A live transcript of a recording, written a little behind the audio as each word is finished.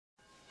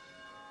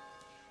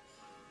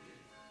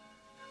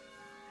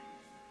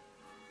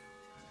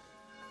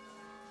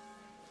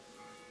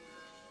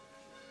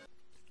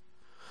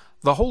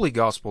The Holy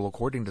Gospel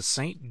according to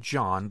St.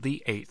 John,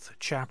 the 8th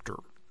chapter.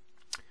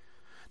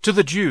 To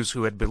the Jews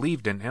who had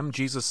believed in him,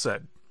 Jesus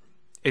said,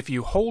 "If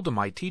you hold to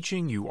my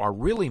teaching, you are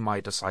really my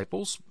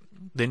disciples.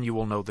 Then you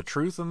will know the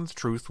truth, and the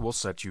truth will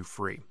set you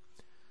free."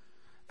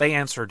 They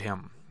answered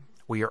him,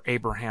 "We are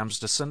Abraham's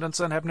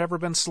descendants and have never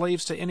been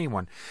slaves to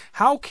anyone.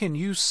 How can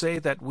you say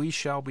that we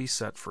shall be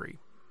set free?"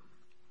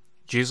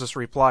 Jesus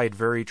replied,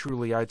 "Very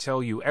truly I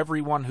tell you,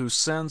 everyone who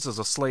sins is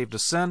a slave to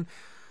sin.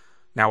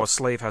 Now a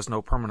slave has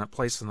no permanent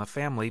place in the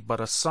family,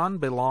 but a son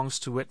belongs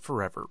to it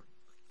forever.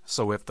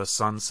 So if the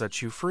Son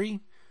sets you free,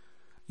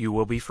 you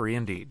will be free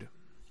indeed."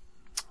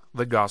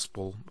 The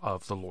Gospel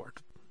of the Lord.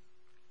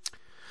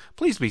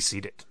 Please be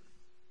seated.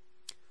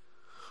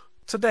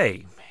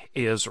 Today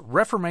is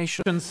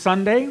Reformation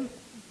Sunday.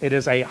 It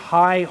is a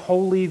high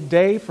holy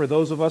day for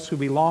those of us who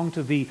belong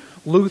to the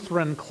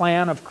Lutheran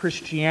clan of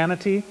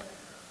Christianity.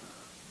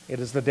 It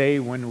is the day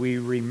when we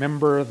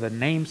remember the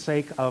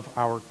namesake of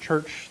our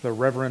church, the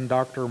Reverend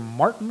Dr.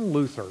 Martin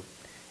Luther,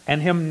 and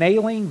him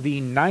nailing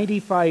the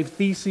 95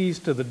 Theses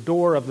to the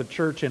door of the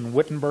church in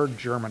Wittenberg,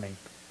 Germany.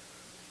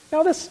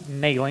 Now this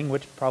nailing,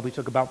 which probably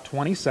took about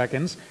 20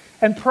 seconds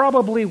and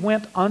probably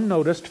went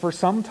unnoticed for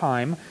some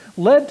time,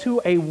 led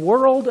to a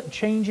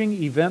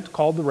world-changing event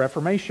called the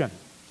Reformation.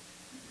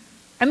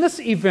 And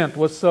this event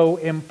was so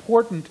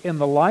important in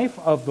the life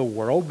of the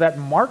world that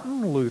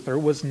Martin Luther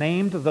was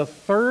named the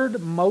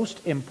third most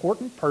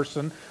important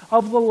person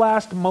of the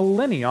last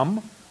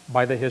millennium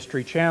by the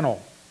History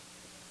Channel.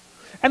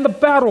 And the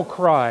battle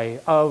cry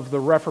of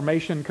the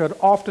Reformation could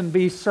often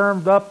be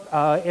summed up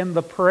in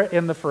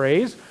the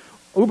phrase,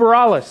 "Uber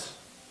alles."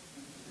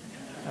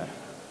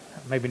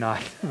 Maybe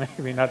not.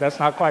 Maybe not. That's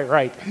not quite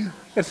right.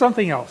 It's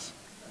something else.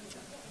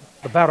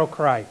 The battle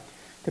cry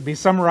could be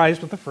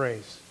summarized with the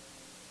phrase,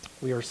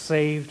 "We are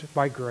saved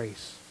by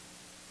grace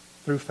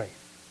through faith."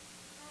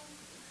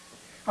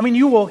 I mean,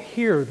 you will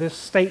hear this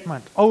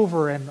statement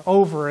over and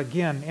over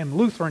again in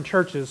Lutheran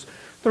churches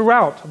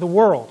throughout the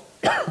world.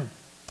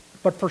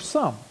 But for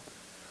some,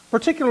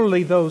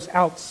 particularly those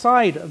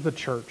outside of the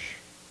church,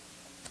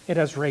 it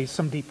has raised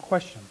some deep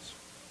questions.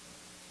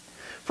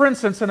 For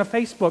instance, in a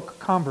Facebook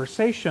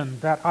conversation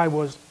that I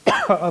was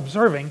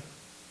observing,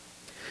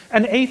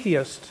 an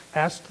atheist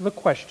asked the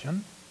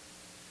question,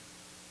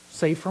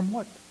 "Saved from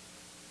what?"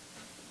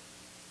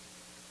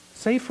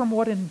 Saved from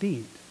what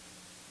indeed?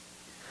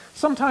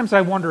 Sometimes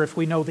I wonder if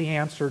we know the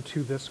answer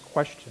to this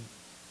question.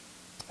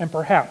 And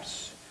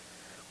perhaps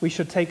we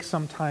should take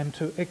some time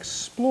to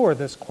explore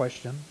this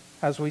question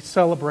as we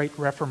celebrate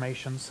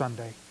Reformation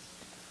Sunday.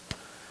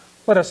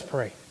 Let us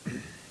pray.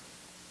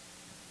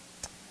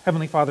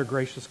 Heavenly Father,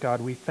 gracious God,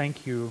 we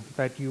thank you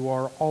that you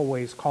are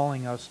always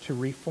calling us to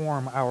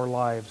reform our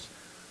lives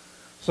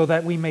so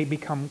that we may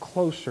become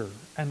closer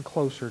and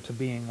closer to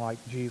being like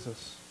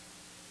Jesus.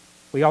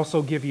 We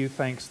also give you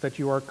thanks that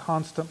you are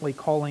constantly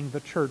calling the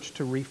church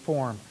to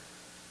reform,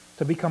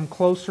 to become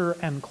closer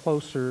and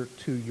closer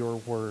to your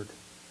word.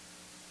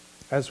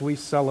 As we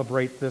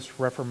celebrate this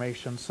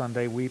Reformation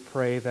Sunday, we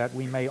pray that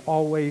we may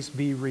always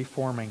be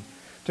reforming,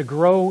 to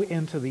grow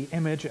into the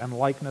image and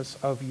likeness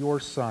of your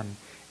Son,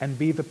 and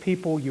be the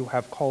people you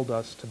have called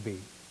us to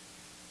be.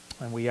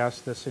 And we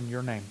ask this in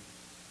your name.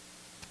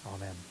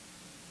 Amen.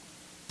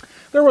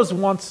 There was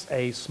once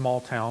a small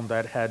town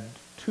that had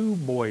two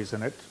boys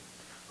in it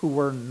who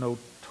were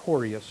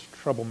notorious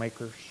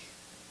troublemakers.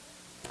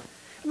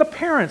 And the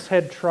parents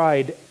had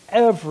tried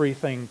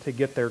everything to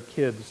get their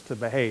kids to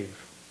behave.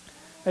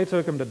 They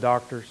took them to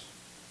doctors.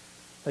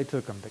 They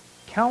took them to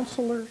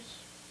counselors.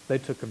 They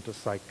took them to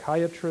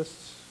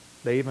psychiatrists.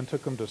 They even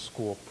took them to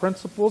school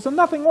principals, and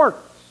nothing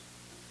worked.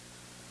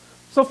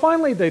 So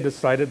finally they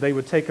decided they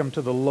would take him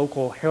to the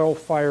local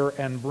hellfire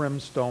and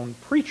brimstone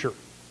preacher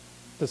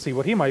to see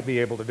what he might be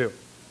able to do.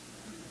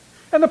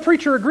 And the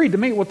preacher agreed to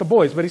meet with the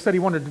boys, but he said he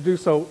wanted to do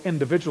so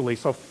individually.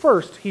 So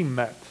first he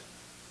met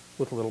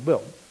with little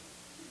Bill.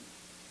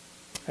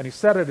 And he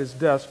sat at his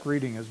desk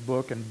reading his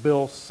book, and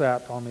Bill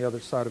sat on the other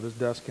side of his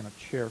desk in a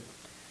chair. And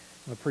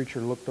the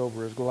preacher looked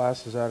over his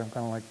glasses at him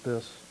kind of like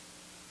this.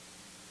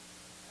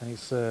 And he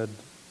said,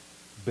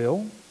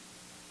 "Bill,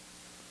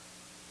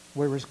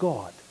 where is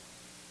God?"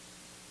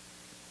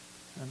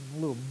 And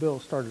little Bill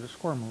started to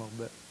squirm a little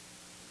bit.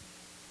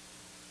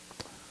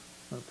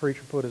 And the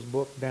preacher put his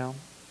book down,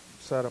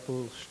 sat up a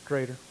little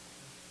straighter,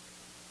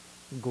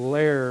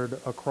 glared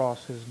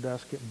across his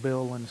desk at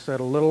Bill and said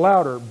a little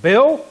louder,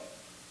 "Bill,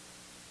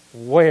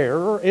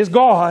 where is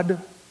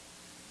God?"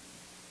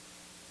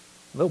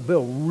 Little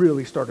Bill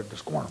really started to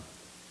squirm.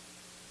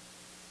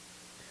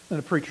 Then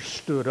the preacher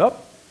stood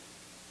up,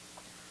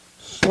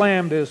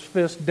 slammed his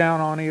fist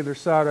down on either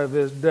side of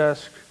his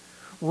desk,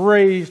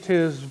 raised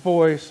his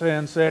voice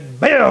and said,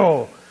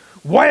 "Bill,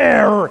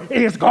 where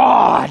is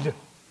God?"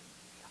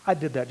 I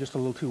did that just a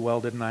little too well,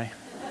 didn't I?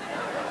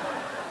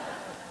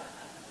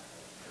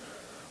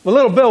 But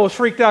little Bill was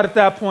freaked out at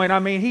that point. I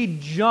mean, he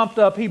jumped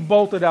up, he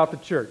bolted out the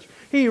church.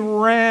 He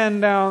ran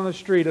down the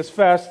street as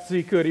fast as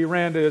he could. He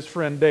ran to his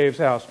friend Dave's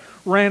house,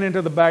 ran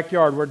into the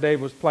backyard where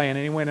Dave was playing,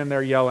 and he went in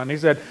there yelling. He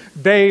said,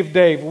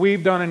 Dave,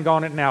 we've done and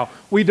gone it now.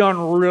 We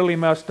done really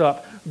messed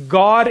up.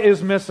 God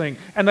is missing,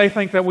 and they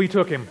think that we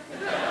took him.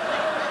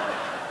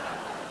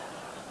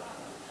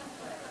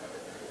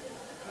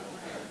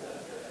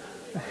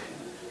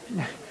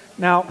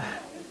 Now,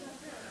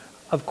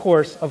 of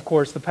course,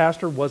 the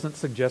pastor wasn't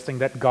suggesting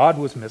that God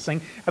was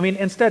missing. I mean,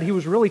 instead, he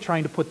was really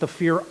trying to put the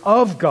fear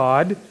of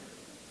God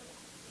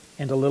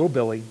into little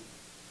Billy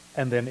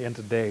and then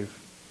into Dave.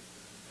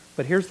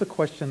 But here's the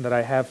question that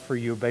I have for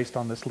you based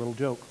on this little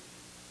joke.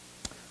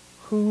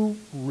 Who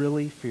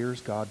really fears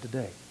God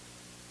today?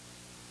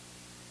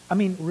 I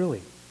mean,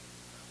 really.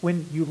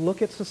 When you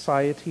look at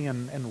society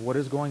and what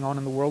is going on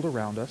in the world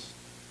around us,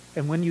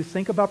 and when you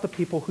think about the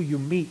people who you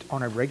meet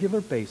on a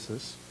regular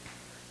basis,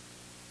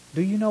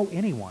 do you know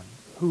anyone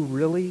who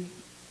really,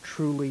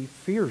 truly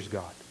fears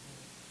God?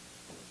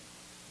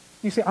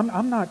 You see,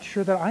 I'm not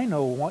sure that I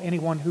know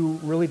anyone who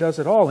really does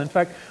at all. In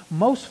fact,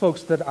 most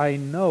folks that I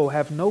know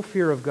have no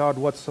fear of God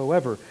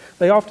whatsoever.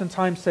 They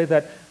oftentimes say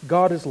that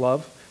God is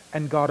love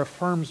and God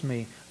affirms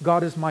me.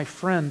 God is my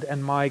friend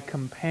and my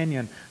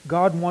companion.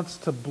 God wants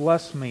to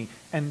bless me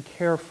and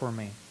care for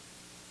me.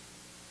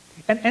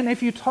 And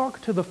if you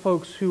talk to the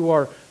folks who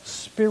are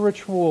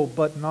spiritual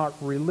but not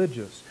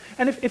religious,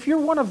 and if you're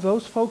one of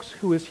those folks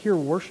who is here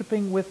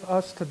worshiping with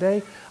us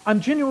today,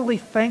 I'm genuinely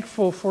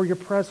thankful for your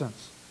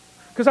presence.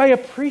 Because I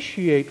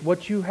appreciate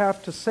what you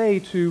have to say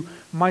to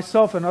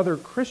myself and other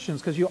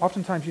Christians, because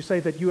oftentimes you say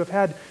that you have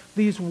had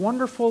these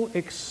wonderful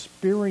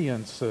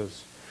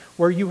experiences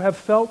where you have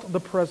felt the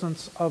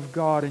presence of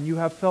God and you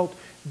have felt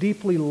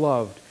deeply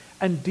loved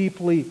and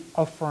deeply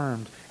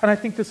affirmed. And I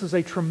think this is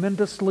a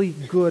tremendously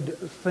good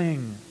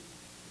thing.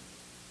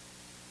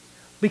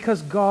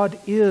 Because God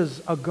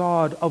is a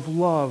God of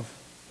love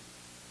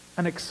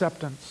and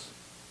acceptance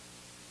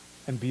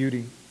and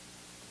beauty.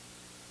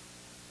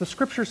 The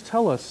Scriptures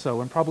tell us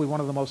so, and probably one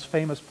of the most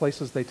famous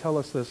places they tell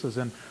us this is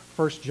in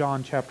 1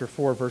 John chapter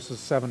 4, verses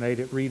 7 and 8.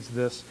 It reads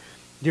this,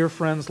 "Dear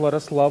friends, let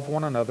us love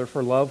one another,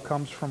 for love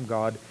comes from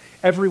God.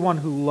 Everyone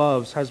who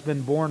loves has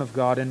been born of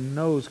God and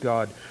knows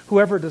God.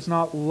 Whoever does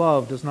not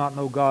love does not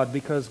know God,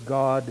 because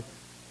God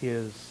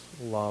is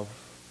love."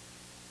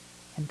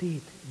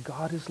 Indeed,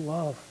 God is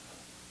love.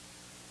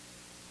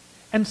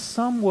 And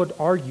some would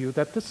argue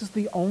that this is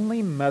the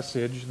only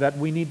message that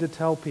we need to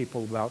tell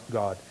people about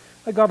God,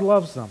 that God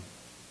loves them.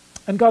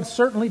 And God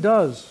certainly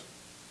does.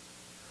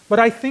 But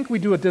I think we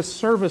do a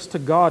disservice to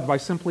God by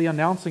simply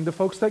announcing to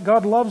folks that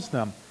God loves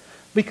them.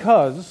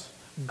 Because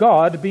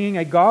God, being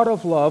a God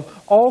of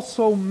love,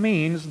 also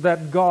means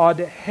that God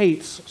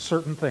hates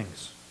certain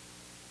things.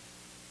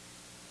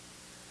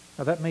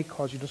 Now that may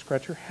cause you to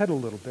scratch your head a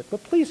little bit,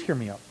 but please hear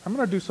me out. I'm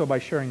going to do so by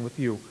sharing with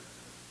you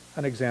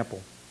an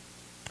example.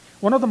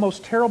 One of the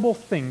most terrible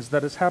things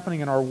that is happening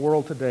in our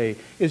world today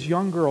is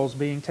young girls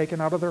being taken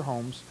out of their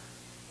homes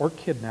or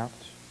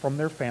kidnapped from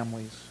their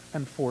families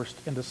and forced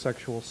into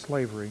sexual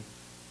slavery.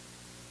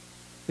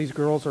 These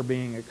girls are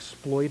being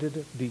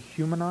exploited,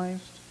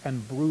 dehumanized,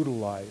 and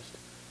brutalized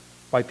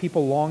by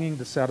people longing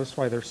to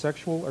satisfy their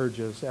sexual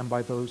urges and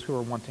by those who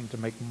are wanting to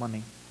make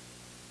money.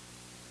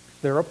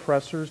 Their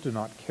oppressors do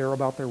not care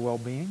about their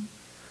well-being.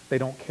 They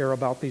don't care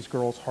about these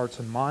girls' hearts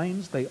and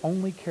minds. They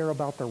only care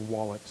about their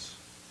wallets.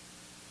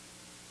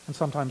 And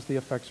sometimes the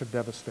effects are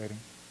devastating.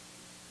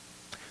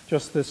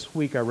 Just this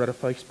week I read a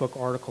Facebook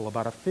article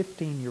about a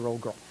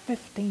 15-year-old girl.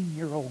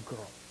 15-year-old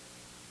girl.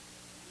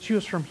 She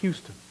was from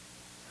Houston.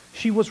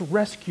 She was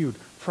rescued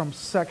from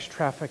sex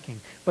trafficking,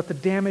 but the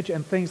damage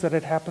and things that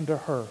had happened to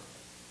her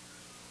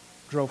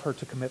drove her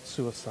to commit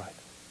suicide.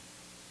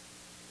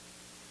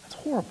 That's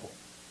horrible.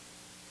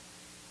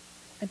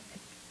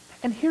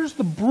 And here's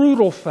the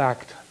brutal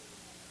fact,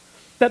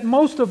 that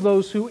most of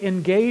those who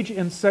engage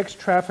in sex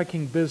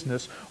trafficking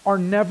business are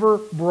never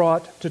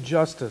brought to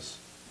justice.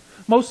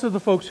 Most of the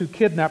folks who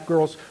kidnap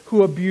girls,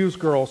 who abuse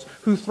girls,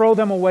 who throw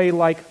them away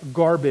like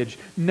garbage,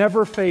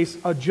 never face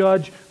a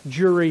judge,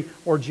 jury,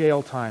 or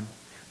jail time.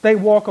 They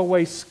walk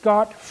away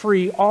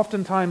scot-free,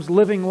 oftentimes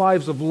living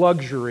lives of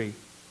luxury.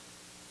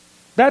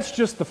 That's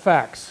just the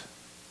facts.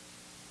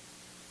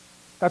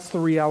 That's the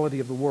reality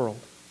of the world.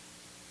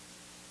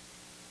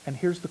 And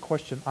here's the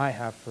question I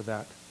have for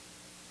that.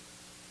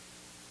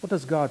 What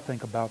does God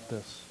think about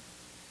this?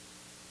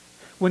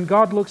 When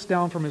God looks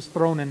down from His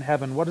throne in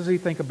heaven, what does He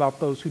think about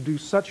those who do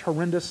such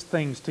horrendous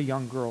things to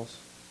young girls?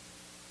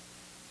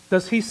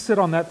 Does He sit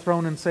on that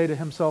throne and say to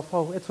Himself,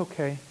 "Oh, it's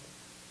okay.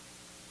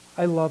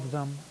 I love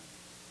them.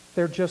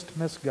 They're just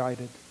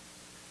misguided.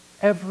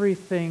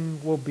 Everything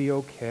will be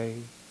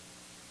okay"?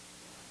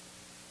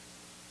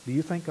 Do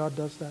you think God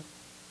does that?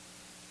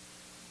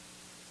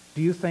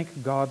 Do you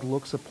think God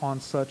looks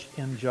upon such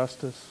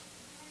injustice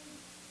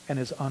and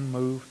is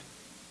unmoved?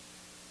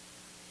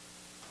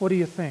 What do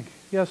you think?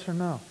 Yes or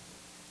no?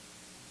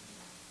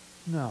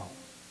 No.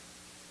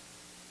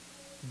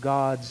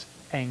 God's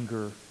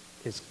anger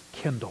is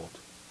kindled.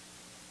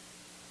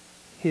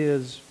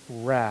 His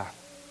wrath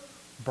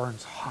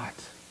burns hot.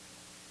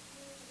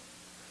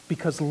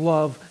 because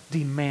love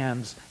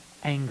demands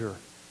anger.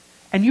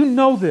 And you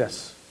know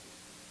this.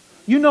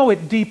 You know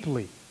it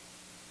deeply.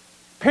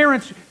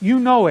 Parents, you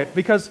know it,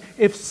 because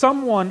if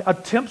someone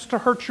attempts to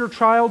hurt your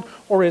child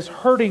or is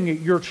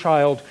hurting your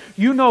child,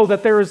 you know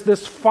that there is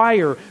this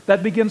fire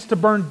that begins to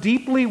burn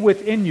deeply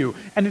within you,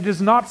 and it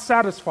is not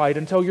satisfied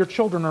until your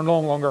children are no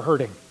longer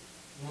hurting.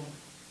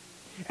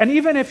 And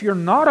even if you're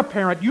not a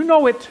parent, you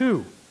know it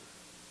too,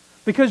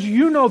 because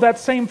you know that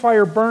same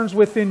fire burns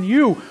within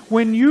you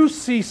when you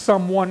see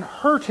someone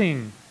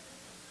hurting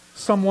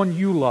someone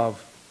you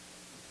love.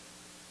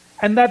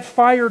 And that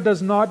fire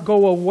does not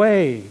go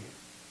away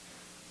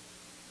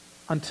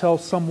until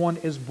someone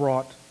is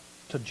brought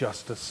to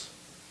justice,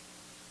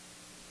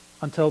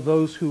 until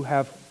those who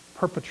have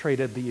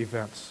perpetrated the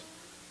events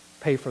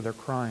pay for their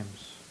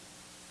crimes.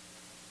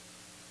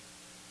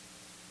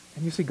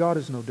 And you see, God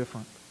is no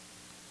different.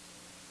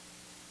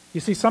 You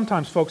see,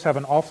 sometimes folks have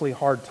an awfully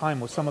hard time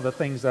with some of the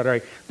things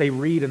that they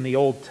read in the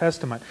Old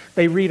Testament.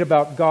 They read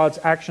about God's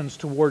actions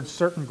towards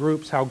certain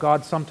groups, how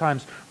God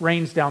sometimes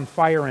rains down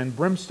fire and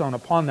brimstone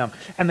upon them.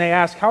 And they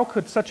ask, how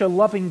could such a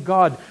loving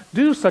God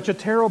do such a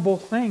terrible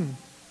thing?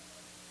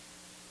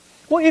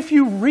 Well, if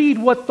you read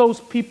what those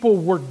people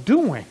were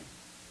doing,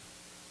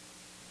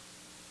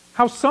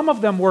 how some of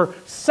them were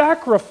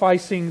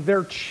sacrificing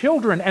their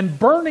children and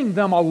burning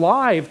them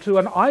alive to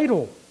an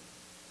idol,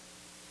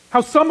 how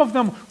some of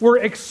them were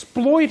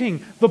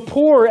exploiting the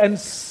poor and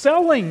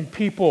selling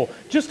people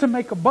just to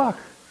make a buck.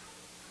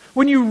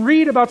 When you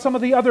read about some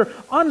of the other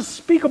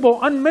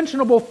unspeakable,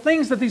 unmentionable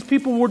things that these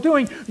people were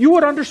doing, you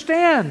would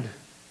understand.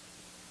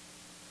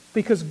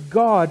 Because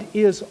God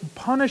is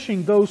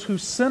punishing those who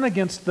sin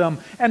against them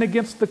and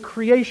against the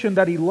creation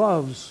that He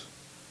loves.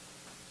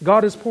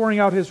 God is pouring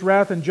out His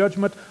wrath and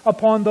judgment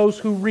upon those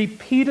who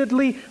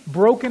repeatedly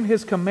broken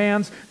His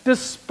commands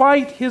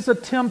despite His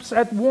attempts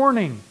at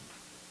warning.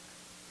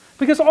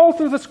 Because all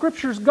through the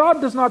Scriptures,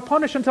 God does not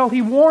punish until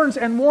He warns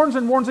and warns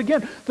and warns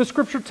again. The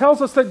Scripture tells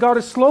us that God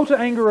is slow to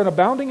anger and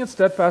abounding in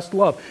steadfast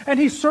love. And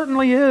He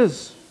certainly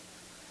is.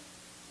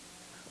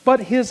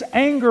 But His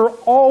anger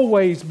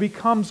always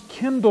becomes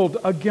kindled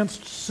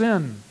against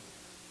sin.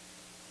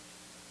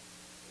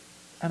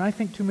 And I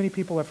think too many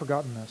people have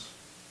forgotten this.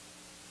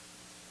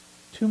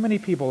 Too many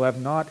people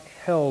have not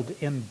held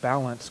in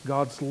balance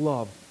God's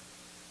love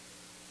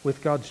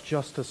with God's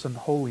justice and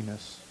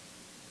holiness.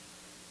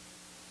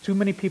 Too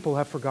many people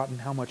have forgotten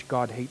how much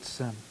God hates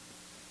sin.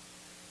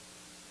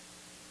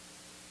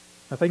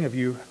 The thing of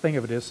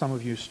it is, some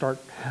of you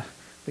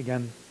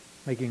begin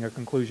making a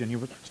conclusion.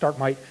 You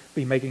might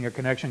be making a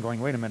connection going,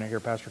 wait a minute here,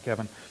 Pastor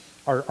Kevin.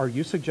 Are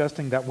you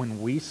suggesting that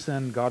when we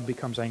sin, God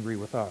becomes angry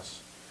with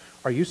us?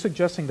 Are you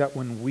suggesting that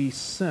when we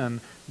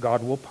sin,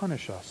 God will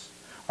punish us?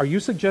 Are you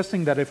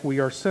suggesting that if we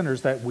are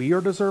sinners, that we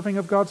are deserving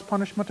of God's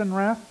punishment and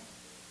wrath?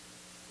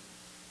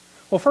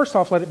 Well, first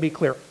off, let it be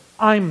clear.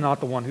 I'm not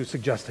the one who's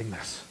suggesting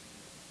this.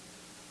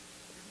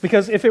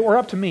 Because if it were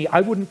up to me, I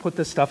wouldn't put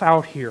this stuff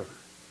out here.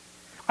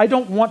 I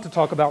don't want to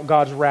talk about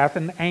God's wrath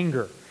and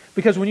anger.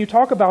 Because when you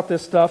talk about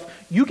this stuff,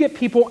 you get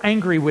people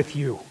angry with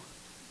you.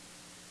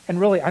 And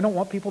really, I don't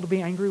want people to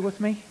be angry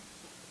with me.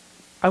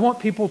 I want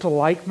people to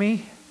like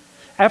me.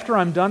 After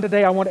I'm done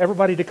today, I want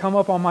everybody to come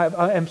up on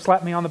and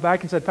slap me on the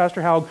back and say,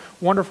 Pastor Howell,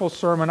 wonderful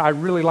sermon. I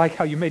really like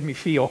how you made me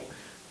feel.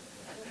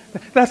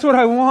 That's what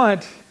I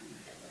want.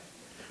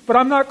 But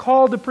I'm not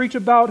called to preach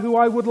about who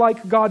I would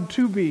like God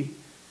to be.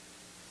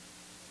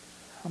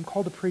 I'm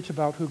called to preach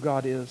about who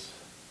God is.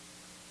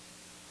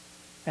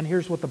 And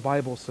here's what the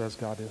Bible says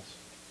God is.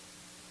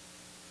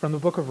 From the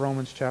book of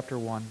Romans chapter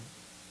 1,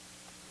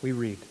 we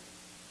read,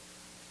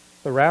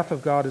 the wrath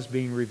of God is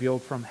being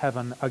revealed from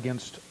heaven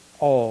against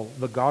all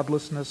the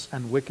godlessness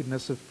and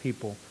wickedness of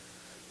people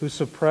who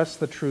suppress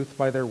the truth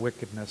by their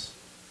wickedness,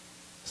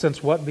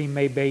 since what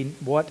may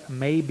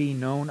be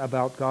known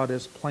about God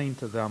is plain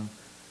to them,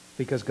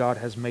 because God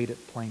has made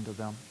it plain to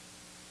them.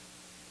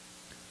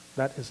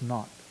 That is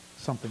not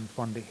something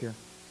fun to hear.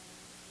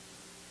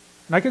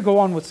 And I could go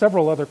on with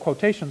several other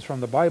quotations from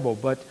the Bible,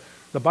 but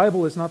the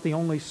Bible is not the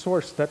only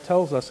source that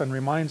tells us and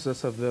reminds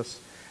us of this.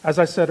 As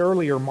I said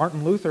earlier,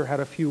 Martin Luther had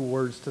a few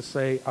words to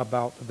say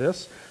about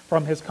this.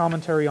 From his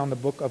commentary on the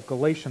book of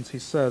Galatians, he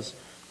says,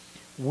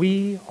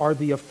 we are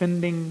the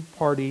offending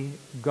party,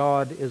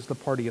 God is the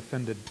party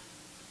offended.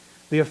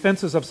 The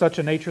offense is of such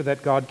a nature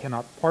that God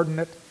cannot pardon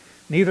it.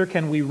 Neither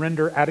can we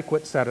render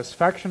adequate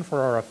satisfaction for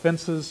our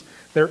offenses.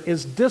 There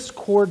is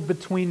discord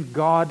between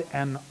God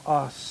and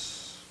us.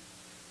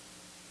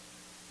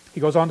 He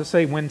goes on to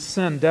say, when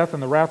sin, death,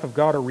 and the wrath of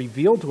God are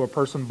revealed to a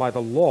person by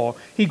the law,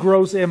 he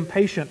grows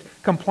impatient,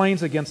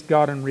 complains against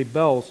God, and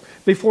rebels.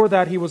 Before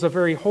that, he was a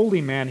very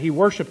holy man. He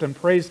worshipped and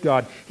praised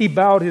God. He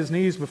bowed his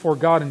knees before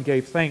God and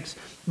gave thanks.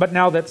 But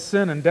now that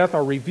sin and death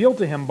are revealed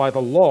to him by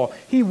the law,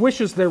 he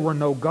wishes there were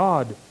no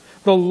God.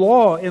 The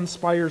law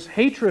inspires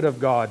hatred of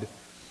God.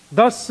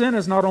 Thus, sin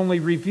is not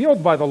only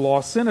revealed by the law,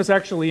 sin is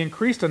actually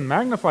increased and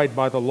magnified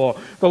by the law.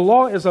 The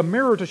law is a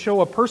mirror to show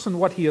a person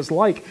what he is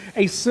like,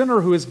 a sinner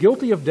who is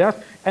guilty of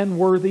death and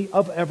worthy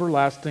of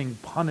everlasting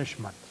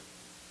punishment.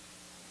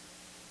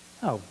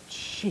 Oh,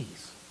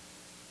 jeez.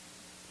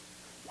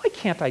 Why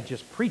can't I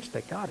just preach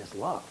that God is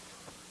love?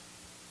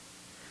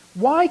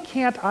 Why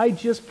can't I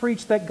just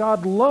preach that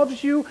God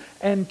loves you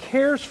and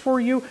cares for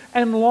you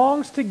and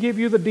longs to give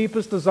you the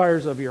deepest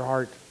desires of your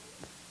heart?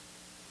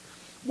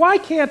 Why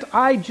can't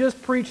I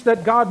just preach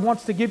that God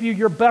wants to give you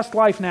your best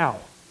life now?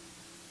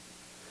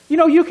 You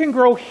know, you can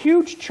grow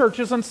huge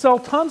churches and sell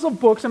tons of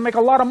books and make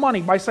a lot of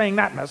money by saying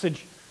that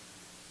message.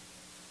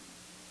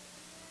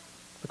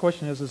 The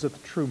question is it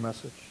the true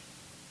message?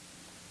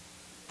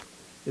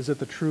 Is it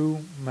the true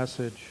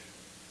message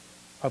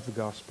of the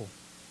gospel?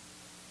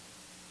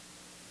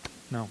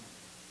 No,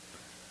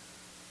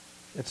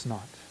 it's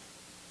not.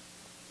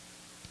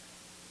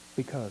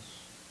 Because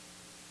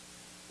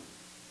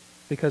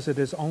it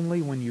is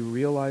only when you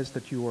realize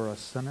that you are a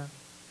sinner,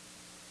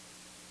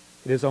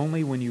 it is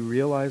only when you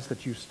realize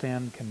that you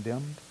stand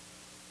condemned,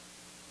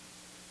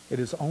 it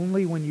is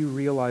only when you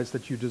realize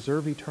that you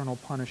deserve eternal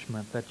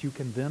punishment that you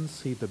can then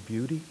see the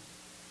beauty,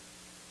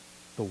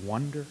 the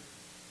wonder,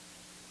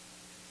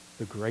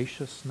 the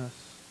graciousness,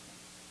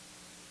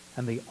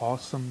 and the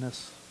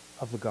awesomeness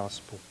of the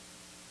gospel.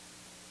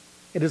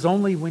 It is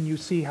only when you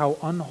see how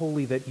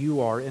unholy that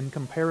you are in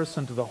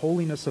comparison to the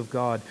holiness of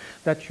God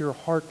that your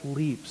heart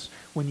leaps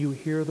when you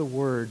hear the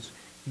words,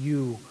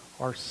 "You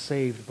are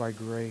saved by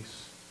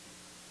grace."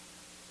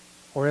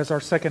 Or as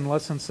our second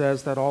lesson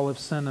says, that all have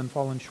sinned and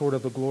fallen short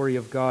of the glory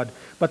of God,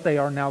 but they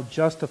are now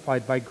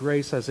justified by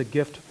grace as a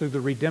gift through the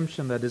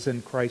redemption that is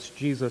in Christ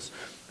Jesus,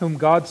 whom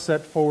God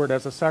set forward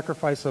as a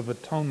sacrifice of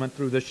atonement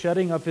through the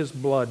shedding of His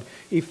blood,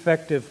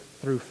 effective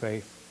through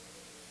faith.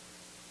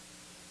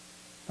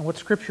 And what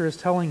Scripture is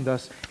telling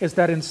us is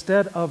that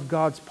instead of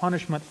God's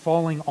punishment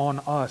falling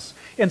on us,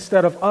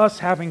 instead of us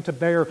having to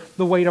bear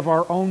the weight of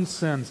our own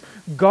sins,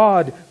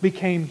 God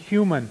became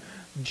human.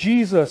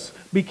 Jesus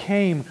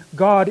became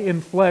God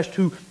in flesh,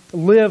 who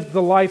lived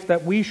the life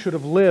that we should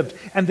have lived,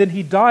 and then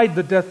He died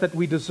the death that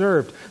we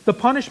deserved. The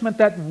punishment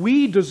that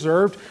we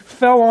deserved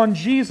fell on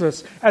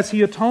Jesus as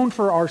He atoned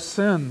for our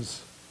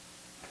sins.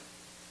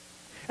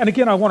 And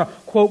again, I want to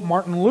quote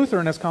Martin Luther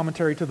in his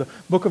commentary to the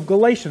book of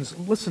Galatians.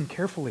 Listen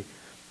carefully.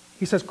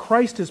 He says,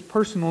 Christ is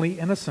personally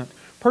innocent.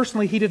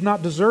 Personally, He did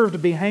not deserve to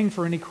be hanged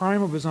for any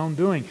crime of His own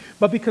doing.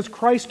 But because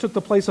Christ took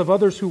the place of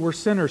others who were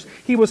sinners,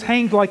 He was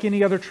hanged like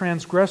any other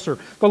transgressor.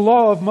 The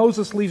law of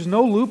Moses leaves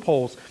no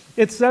loopholes.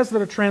 It says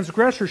that a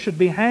transgressor should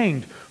be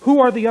hanged. Who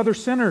are the other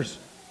sinners?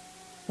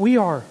 We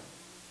are.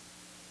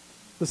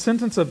 The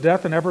sentence of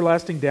death and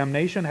everlasting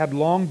damnation had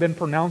long been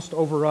pronounced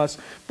over us,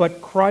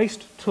 but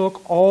Christ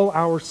took all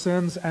our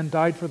sins and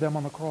died for them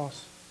on the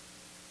cross.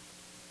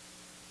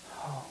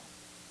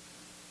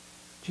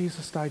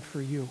 Jesus died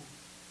for you.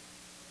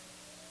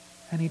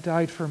 And He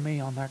died for me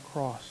on that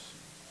cross.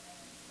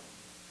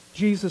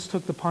 Jesus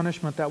took the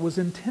punishment that was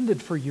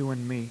intended for you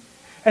and me,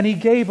 and He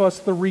gave us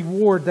the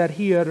reward that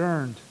He had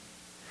earned.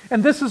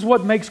 And this is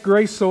what makes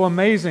grace so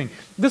amazing.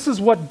 This is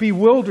what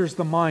bewilders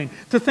the mind,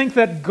 to think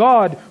that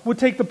God would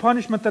take the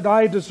punishment that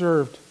I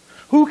deserved.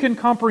 Who can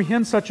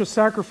comprehend such a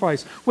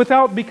sacrifice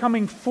without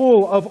becoming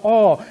full of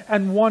awe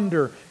and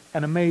wonder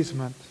and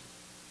amazement?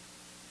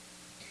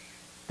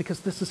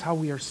 Because this is how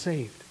we are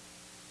saved.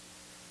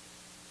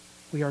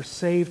 We are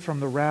saved from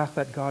the wrath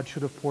that God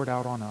should have poured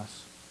out on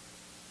us.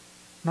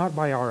 Not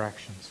by our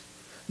actions,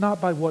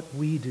 not by what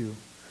we do,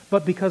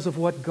 but because of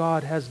what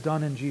God has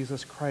done in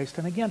Jesus Christ.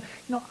 And again,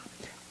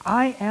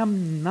 I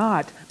am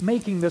not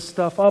making this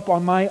stuff up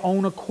on my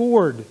own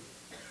accord.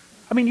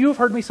 I mean, you have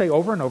heard me say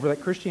over and over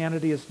that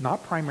Christianity is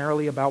not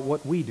primarily about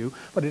what we do,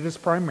 but it is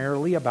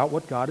primarily about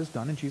what God has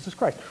done in Jesus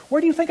Christ.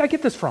 Where do you think I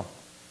get this from?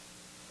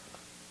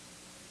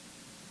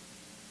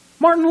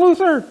 Martin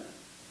Luther,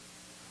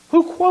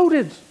 who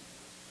quoted,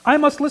 "I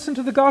must listen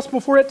to the gospel,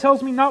 for it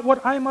tells me not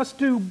what I must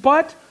do,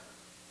 but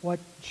what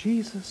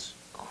Jesus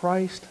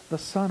Christ, the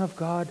Son of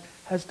God,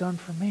 has done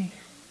for me."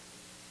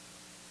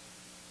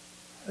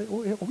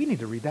 We need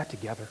to read that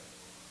together.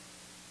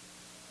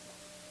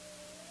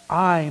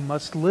 I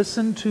must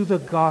listen to the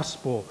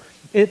gospel.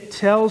 It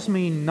tells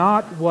me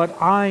not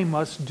what I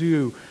must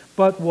do,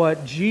 but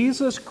what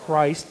Jesus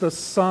Christ, the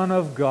Son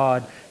of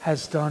God,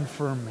 has done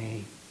for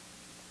me.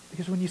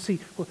 Because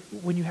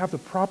when you have the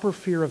proper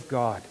fear of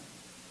God,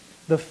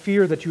 the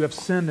fear that you have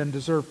sinned and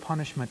deserve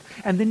punishment,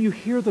 and then you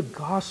hear the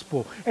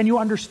gospel and you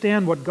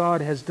understand what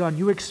God has done,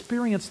 you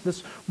experience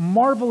this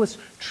marvelous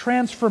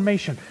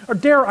transformation, or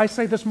dare I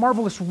say this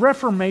marvelous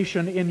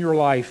reformation in your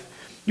life.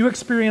 You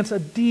experience a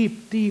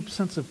deep, deep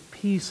sense of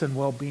peace and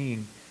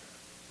well-being.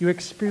 You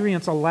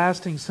experience a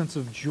lasting sense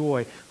of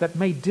joy that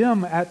may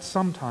dim at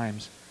some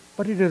times,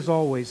 but it is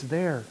always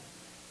there.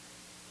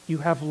 You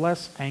have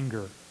less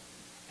anger,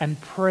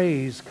 and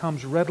praise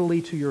comes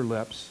readily to your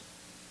lips.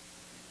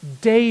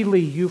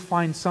 Daily you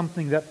find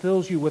something that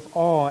fills you with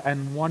awe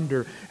and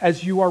wonder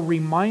as you are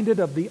reminded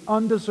of the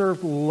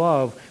undeserved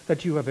love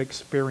that you have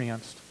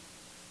experienced.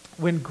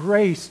 When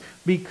grace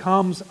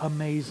becomes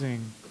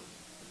amazing,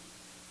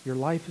 your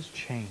life is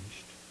changed.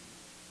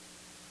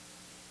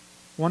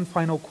 One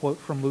final quote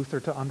from Luther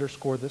to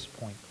underscore this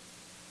point.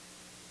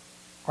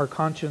 Our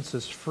conscience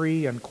is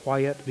free and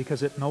quiet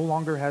because it no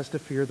longer has to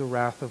fear the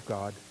wrath of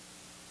God.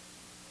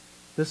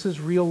 This is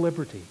real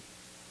liberty,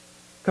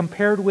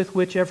 compared with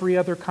which every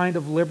other kind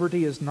of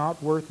liberty is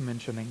not worth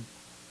mentioning.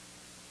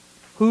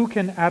 Who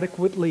can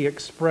adequately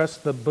express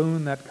the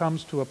boon that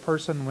comes to a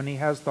person when he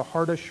has the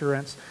heart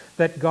assurance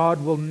that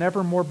God will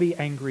never more be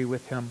angry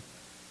with him,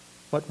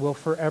 but will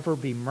forever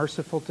be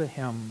merciful to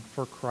him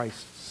for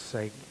Christ's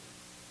sake?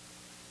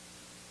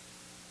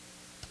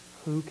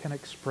 Who can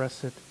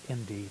express it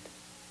indeed?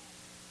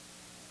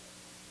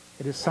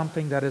 It is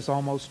something that is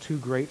almost too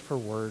great for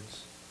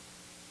words.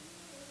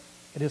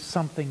 It is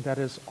something that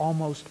is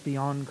almost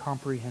beyond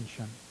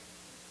comprehension.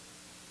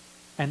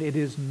 And it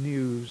is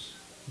news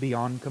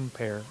beyond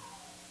compare.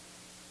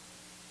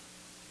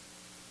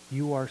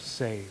 You are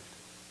saved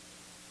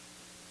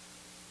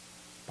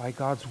by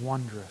God's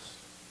wondrous,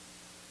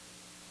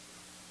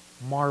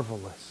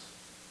 marvelous,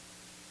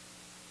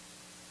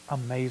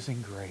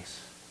 amazing grace.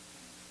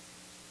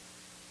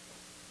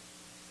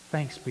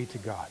 Thanks be to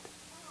God.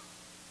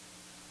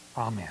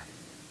 Amen.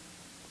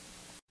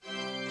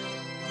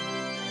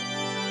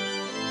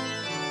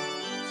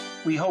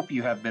 We hope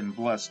you have been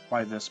blessed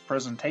by this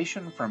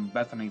presentation from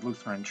Bethany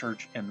Lutheran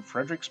Church in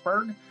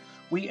Fredericksburg.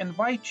 We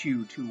invite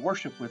you to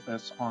worship with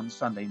us on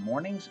Sunday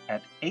mornings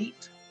at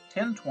 8,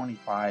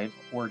 10:25,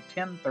 or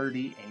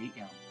 10:30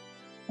 a.m.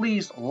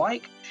 Please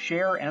like,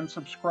 share, and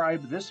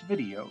subscribe this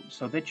video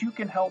so that you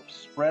can help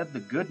spread the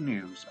good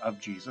news of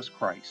Jesus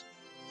Christ.